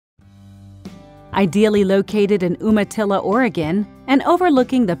Ideally located in Umatilla, Oregon, and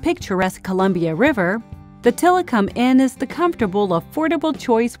overlooking the picturesque Columbia River, the Tillicum Inn is the comfortable, affordable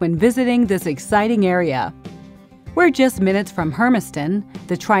choice when visiting this exciting area. We're just minutes from Hermiston,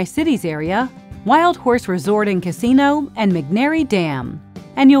 the Tri-Cities area, Wildhorse Resort and Casino, and McNary Dam,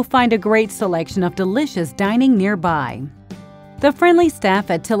 and you'll find a great selection of delicious dining nearby. The friendly staff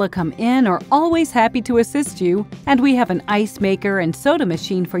at Tillicum Inn are always happy to assist you, and we have an ice maker and soda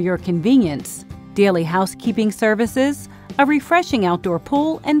machine for your convenience, daily housekeeping services, a refreshing outdoor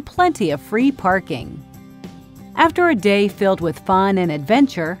pool, and plenty of free parking. After a day filled with fun and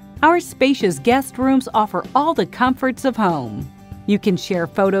adventure, our spacious guest rooms offer all the comforts of home. You can share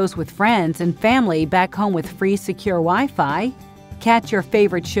photos with friends and family back home with free secure Wi-Fi, catch your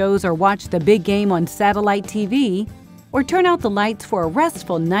favorite shows or watch the big game on satellite TV, or turn out the lights for a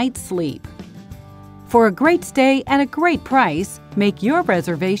restful night's sleep. For a great stay at a great price, make your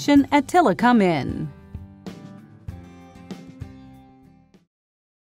reservation at Tillicum Inn.